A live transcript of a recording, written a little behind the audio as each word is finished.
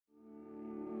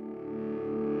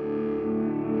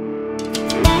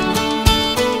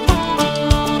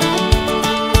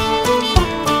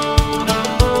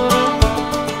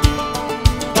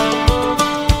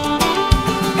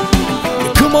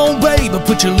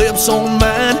put your lips on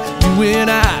mine. You and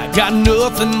I got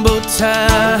nothing but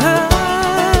time.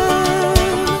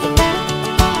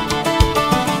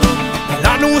 And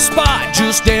I know a spot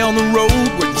just down the road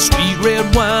where the sweet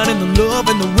red wine and the love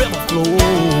and the river flows.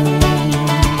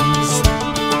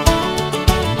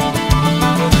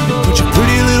 Put your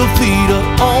pretty little feet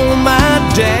up on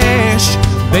my dash,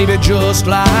 baby, just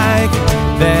like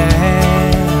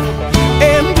that.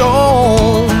 And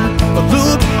don't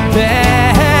look back.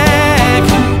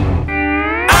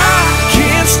 I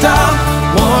can't stop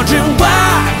wondering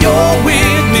why you're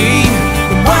with me,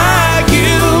 why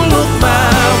you look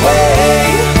my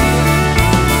way.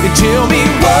 And tell me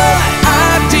what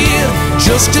I did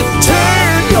just to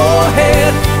turn your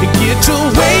head and get to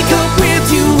wake up with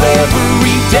you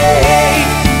every day.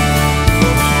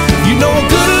 You know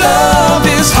good love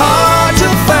is hard to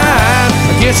find.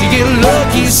 I guess you get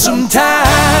lucky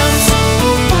sometimes.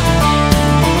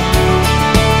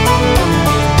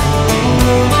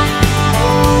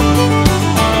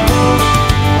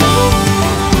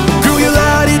 Girl, you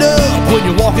light it up when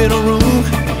you walk in a room.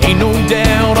 Ain't no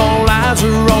doubt all eyes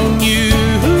are on you.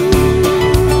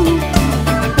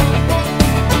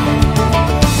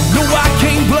 No, I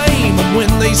can't blame them when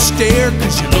they stare,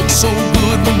 'cause you look so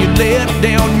good when you let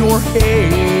down your hair.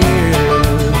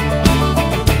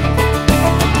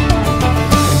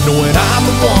 Knowing I'm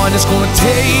the one that's gonna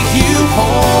take you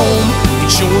home,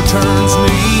 it sure turns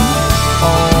me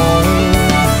on.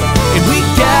 And we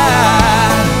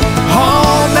got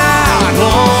all night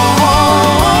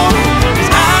long.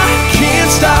 'Cause I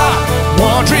can't stop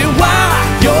wondering why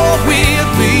you're with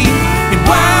me and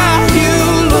why you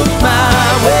look my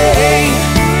way.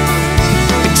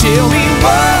 And tell me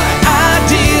what I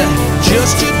did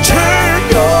just to turn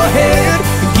your head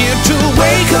and get to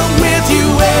wake up with you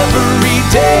every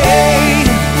day.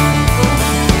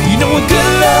 You know a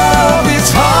good love is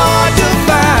hard to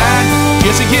find.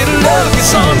 Guess you get lucky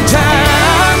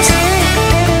sometimes.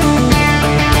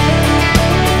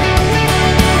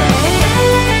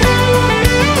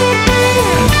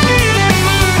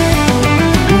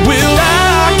 Well,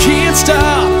 I can't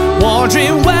stop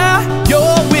wondering why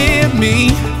you're with me,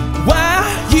 why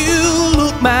you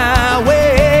look my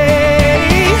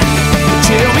way.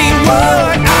 Tell me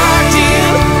what I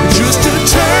did just to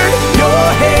turn your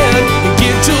head and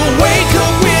get to wake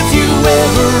up with you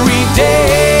every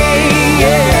day.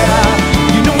 Yeah,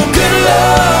 you know a good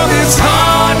love is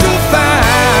hard to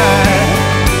find.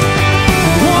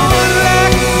 One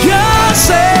like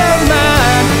yourself,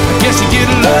 mine. I guess you get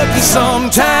lucky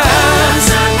sometimes.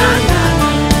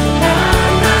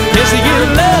 Guess you get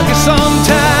lucky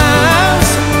sometimes.